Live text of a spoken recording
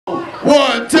1, 2,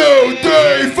 3, 4.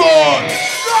 Not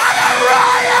a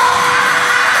riot!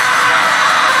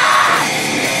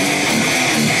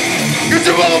 Get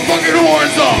your motherfucking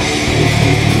horns up!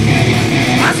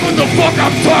 That's what the fuck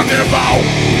I'm talking about!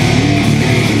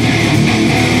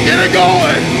 Get it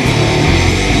going!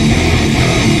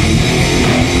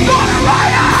 Not a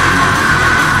riot!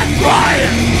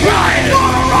 Riot! Riot!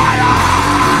 Not a riot!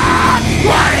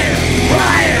 Riot!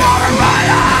 Riot! Not a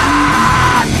riot!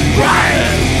 Riot!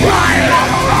 Riot! Not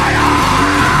a riot!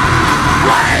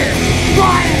 Riot!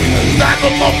 Riot! Slap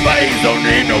on my face, don't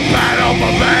need no pat on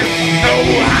my back. No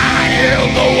high heel,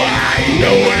 no high, you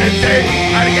know what it takes.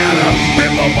 I gotta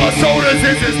pimp on my shoulders,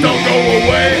 it just don't go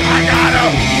away. I got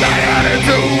a bad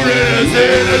attitude and it's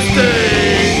in a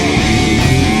state.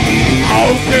 I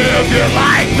don't care if you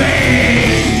like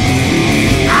me,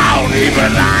 I don't even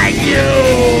like you.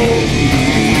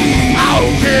 I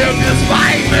don't care if you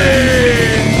spite me,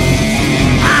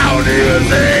 I don't even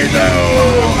say no.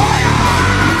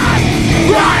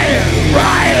 Riot!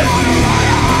 Riot!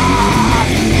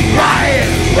 Riot!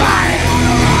 Riot!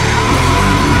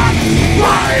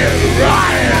 Riot!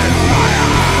 Riot!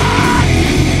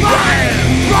 Riot!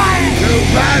 Riot! Little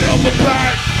pat on the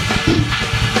back.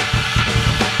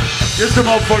 Get some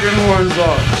motherfucking horns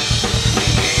off.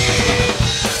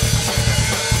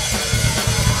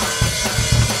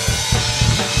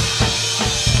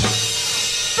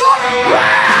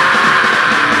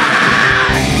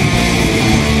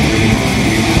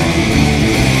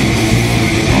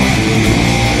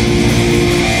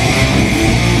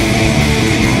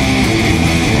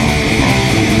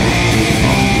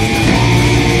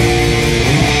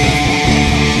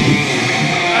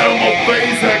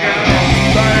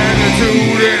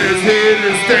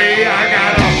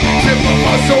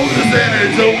 Shoulders and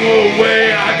it don't go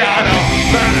away. I got a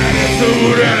bad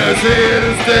attitude and it's here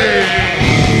to stay.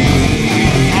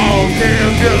 I don't care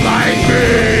if you like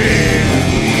me,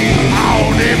 I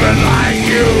don't even like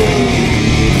you.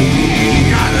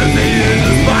 Gotta see you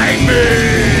despite me.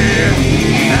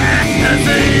 And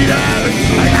see that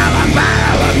I got my back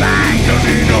on my back. Don't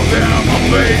need no fear on my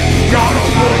face. Got a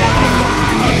foot on my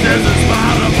mouth, there's a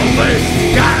smile on my face.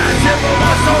 Got a chip on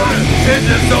my shoulder, it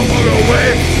just don't go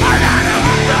away. I got a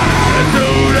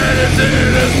attitude and it's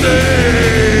in the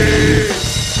state.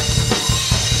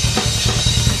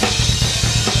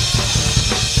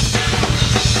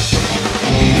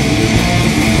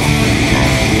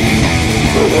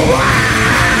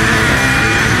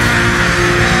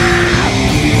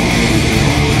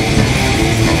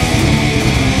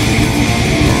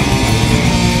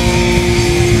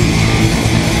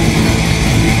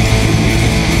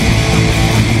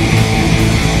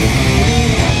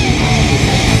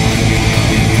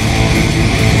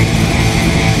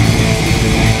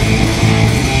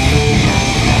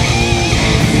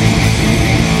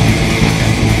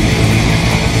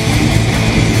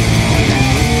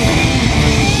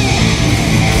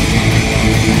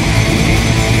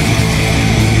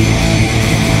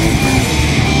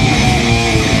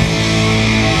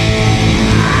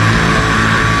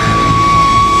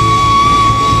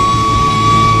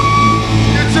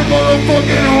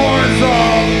 Motherfucking horns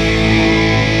off.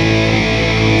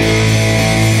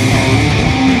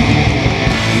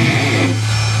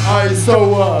 Alright, so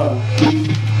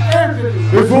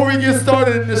before we get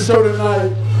started in the show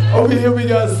tonight, over here we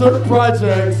got certain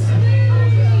projects.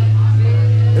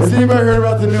 Has anybody heard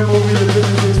about the new movie, The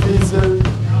 56 Pizza?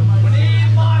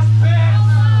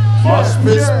 Mosh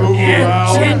pits move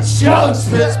around. Mosh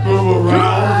pits move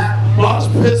around. Mosh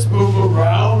pits move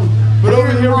around. But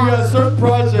over here we got certain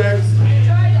projects.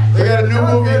 They got a new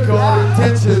movie called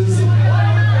Intentions.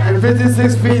 And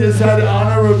 56 Feet has had the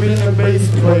honor of being a bass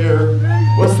player.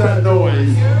 What's that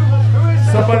noise?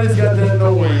 Somebody's got that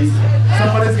noise.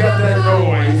 Somebody's got that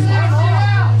noise.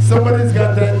 Somebody's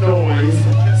got that noise.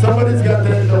 Somebody's got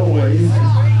that noise.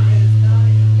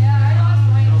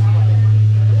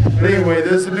 But anyway,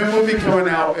 there's a new movie coming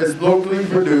out. It's locally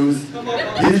produced.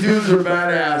 These dudes are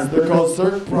badass. They're called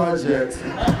Certain Projects.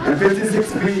 And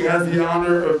 56 Feet has the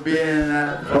honor of being in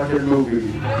that fucking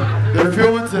movie. They're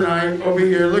filming tonight over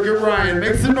here. Look at Ryan.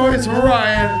 Make some noise for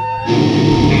Ryan.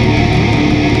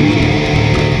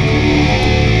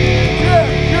 Yeah.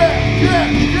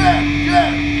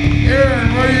 Aaron,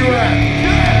 where you at?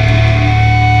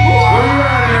 Where you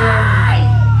at,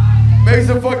 Aaron? Make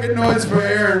some fucking noise for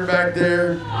Aaron back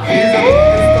there.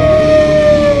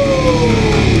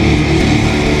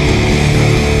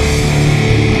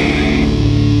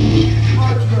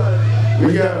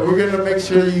 We're gonna make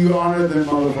sure you honor them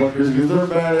motherfuckers because they're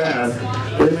badass.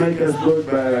 They make us look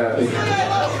badass.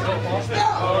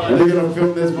 And they're gonna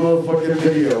film this motherfucking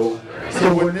video. So So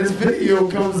when this video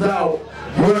comes out,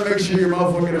 you want to make sure your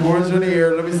motherfucking horns are in the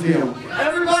air. Let me see them.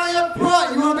 Everybody up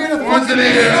front, you want to be in the Horns in the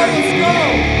air. Let's go.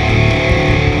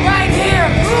 Right here.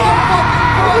 This is the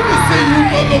Let me see you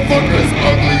motherfuckers,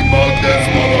 ugly mug this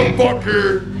motherfucker.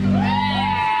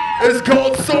 It's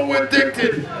called So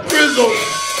Addicted. Grizzle.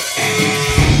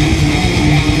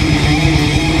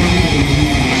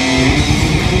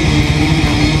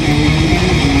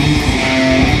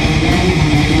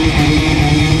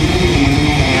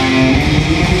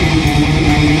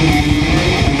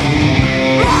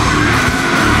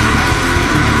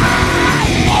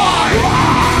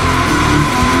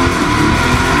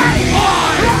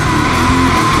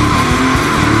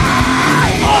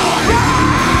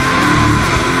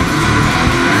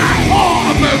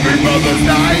 Every mother's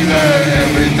nightmare,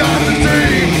 every daughter's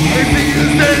dream. They see you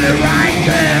standing right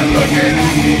there looking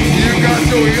at me. You got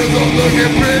your heels on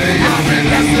looking pretty. I've been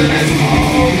listening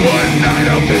one night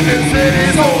up in the city,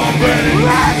 so I'm ready.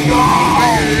 Let's go!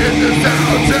 Hit the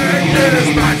soundtrack, get us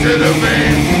back to the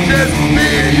van. Just me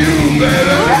and you,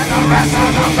 baby. And the rest of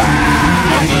the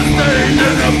band. On the stage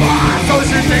in the bar, so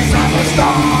she thinks I'm a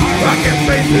star. Rocking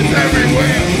faces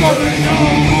everywhere, so they know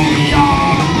who we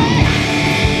are.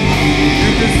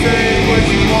 You can say what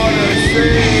you wanna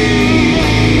say.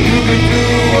 You can do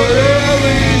whatever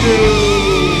you do.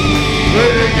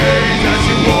 Play the game that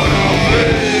you wanna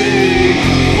play.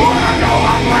 Wanna know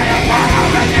I'm playing better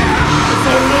than you. I'm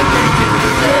so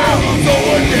addicted, girl, I'm so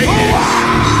addicted.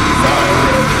 So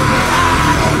addicted,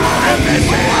 I don't wanna miss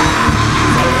it.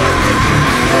 So addicted,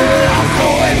 yeah, I'm so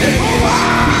addicted.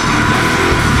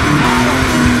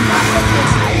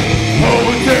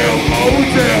 Hotel,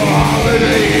 motel,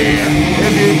 holiday inn.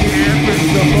 If you can't bring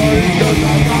the money, cause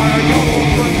I gotta go.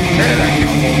 And I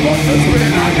come on buses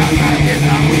when I got back in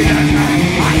the weed at night.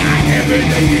 I got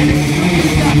everything in it.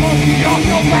 You got monkey off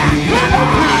your back.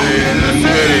 In the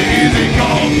city, easy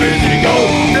come, busy go.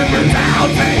 Different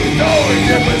towns, same story,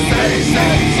 different states,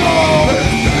 same show.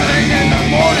 First thing in the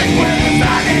morning when it's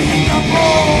not in the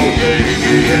road. You can eat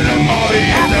me in the morning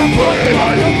and then put it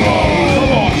on your phone.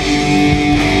 Come on.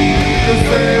 Just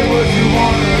say what you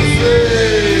wanna say.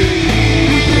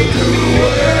 You can do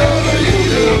whatever you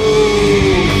do.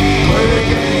 Play the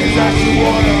games that you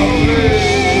wanna play.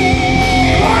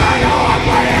 But I know I'm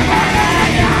playing better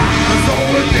than you. I'm so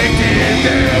addicted,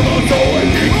 damn, I'm so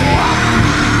addicted.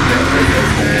 Never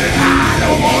gets it, I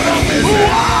don't wanna miss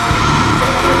it. So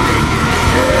addicted,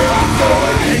 yeah, I'm so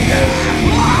addicted.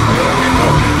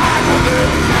 I don't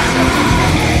live.